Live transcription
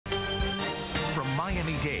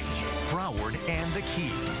Miami-Dade, Broward, and the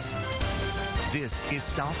Keys. This is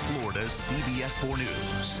South Florida's CBS 4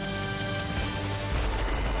 News.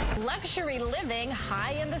 Luxury living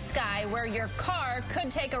high in the sky where your car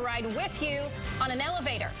could take a ride with you on an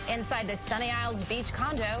elevator inside the Sunny Isles Beach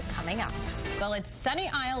condo coming up. Well, it's Sunny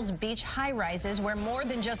Isles Beach high-rises where more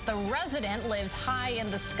than just the resident lives high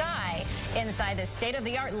in the sky inside the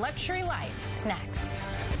state-of-the-art luxury life. Next.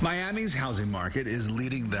 Miami's housing market is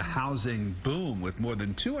leading the housing boom with more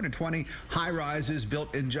than 220 high-rises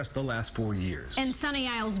built in just the last 4 years. In Sunny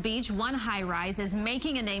Isles Beach, one high-rise is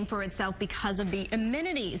making a name for itself because of the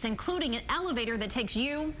amenities, including an elevator that takes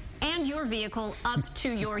you and your vehicle up to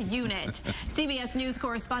your unit. CBS News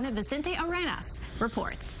correspondent Vicente Arenas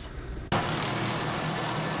reports.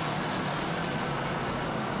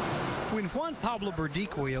 When Juan Pablo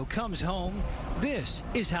Verdiquio comes home, this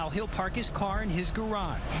is how he'll park his car in his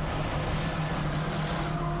garage.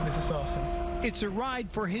 This is awesome. It's a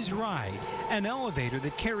ride for his ride, an elevator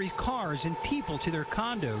that carries cars and people to their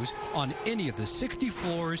condos on any of the 60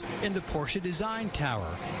 floors in the Porsche Design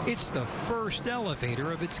Tower. It's the first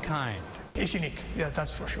elevator of its kind. It's unique, yeah,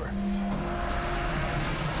 that's for sure.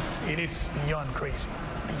 It is beyond crazy,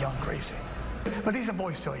 But this is a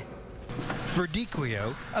boy's toy.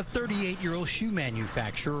 Verdiquio, a 38-year-old shoe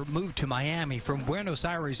manufacturer, moved to Miami from Buenos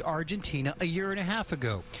Aires, Argentina, a year and a half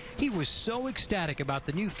ago. He was so ecstatic about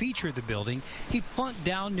the new feature of the building, he plunked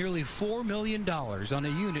down nearly $4 million on a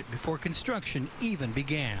unit before construction even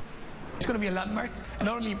began. It's going to be a landmark,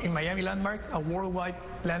 not only in Miami landmark, a worldwide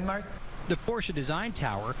landmark. The Porsche Design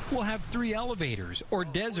Tower will have 3 elevators, or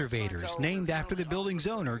deservators, named after the building's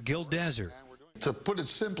owner, Gil Deser. To put it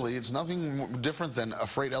simply, it's nothing different than a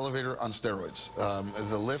freight elevator on steroids.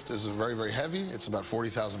 The lift is very, very heavy. It's about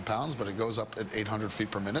 40,000 pounds, but it goes up at 800 feet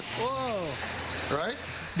per minute. Whoa! Right?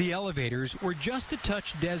 The elevators were just a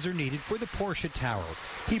touch Deser needed for the Porsche Tower.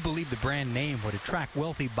 He believed the brand name would attract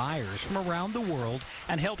wealthy buyers from around the world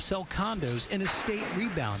and help sell condos in a state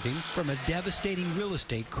rebounding from a devastating real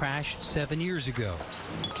estate crash 7 years ago.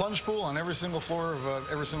 Plunge pool on every single floor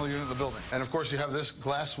of every single unit of the building. And, of course, you have this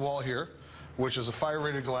glass wall here, which is a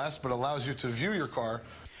fire-rated glass, but allows you to view your car.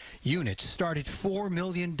 Units start at $4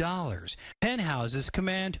 million. Penthouses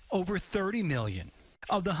command over $30 million.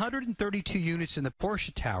 Of the 132 units in the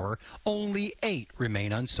Porsche Tower, only 8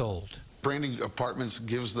 remain unsold. Branding apartments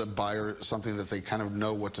gives the buyer something that they kind of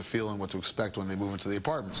know what to feel and what to expect when they move into the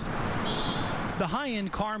apartments. The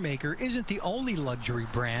high-end car maker isn't the only luxury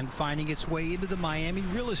brand finding its way into the Miami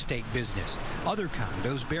real estate business. Other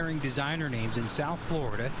condos bearing designer names in South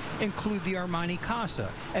Florida include the Armani Casa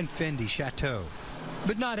and Fendi Chateau.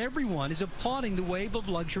 But not everyone is applauding the wave of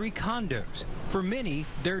luxury condos. For many,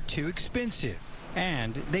 they're too expensive.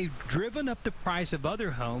 And they've driven up the price of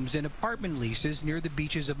other homes and apartment leases near the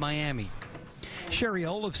beaches of Miami. Sherry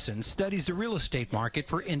Olafson studies the real estate market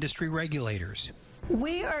for industry regulators.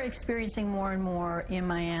 We are experiencing more and more in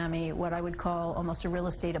Miami what I would call almost a real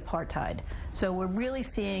estate apartheid. So we're really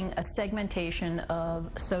seeing a segmentation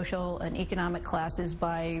of social and economic classes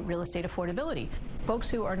by real estate affordability. Folks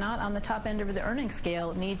who are not on the top end of the earning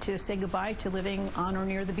scale need to say goodbye to living on or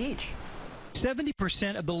near the beach.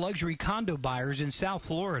 70% of the luxury condo buyers in South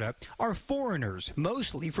Florida are foreigners,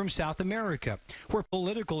 mostly from South America, where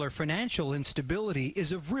political or financial instability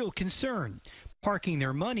is of real concern. Parking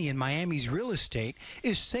their money in Miami's real estate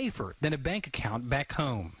is safer than a bank account back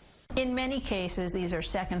home. In many cases, these are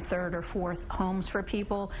second, third, or fourth homes for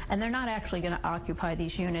people, and they're not actually going to occupy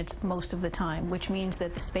these units most of the time, which means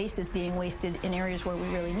that the space is being wasted in areas where we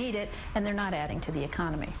really need it, and they're not adding to the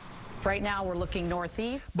economy. Right now, we're looking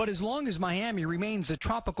northeast. But as long as Miami remains a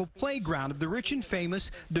tropical playground of the rich and famous,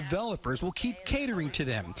 developers will keep catering to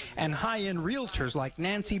them, and high-end realtors like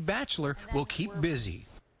Nancy Batchelor will keep busy.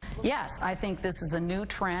 Yes, I think this is a new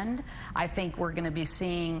trend. I think we're going to be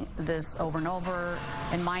seeing this over and over,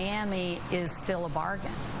 and Miami is still a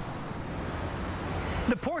bargain.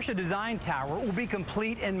 The Porsche Design Tower will be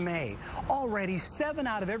complete in May. Already, 7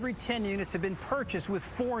 out of every 10 units have been purchased with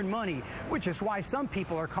foreign money, which is why some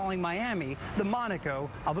people are calling Miami the Monaco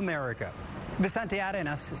of America. Vicente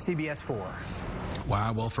Arenas, CBS 4.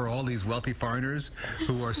 Wow, well, for all these wealthy foreigners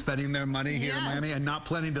who are spending their money here in Miami and not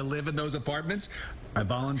planning to live in those apartments, I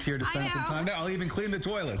volunteer to spend some time there. I'll even clean the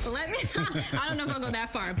toilets. I don't know if I'll go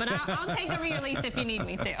that far, but I'll take the re-release if you need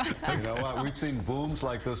me to. You know what? We've seen booms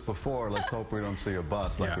like this before. Let's hope we don't see a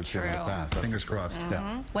bust like we've seen in the past. Fingers crossed.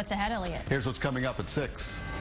 Yeah. What's ahead, Elliot? Here's what's coming up at 6.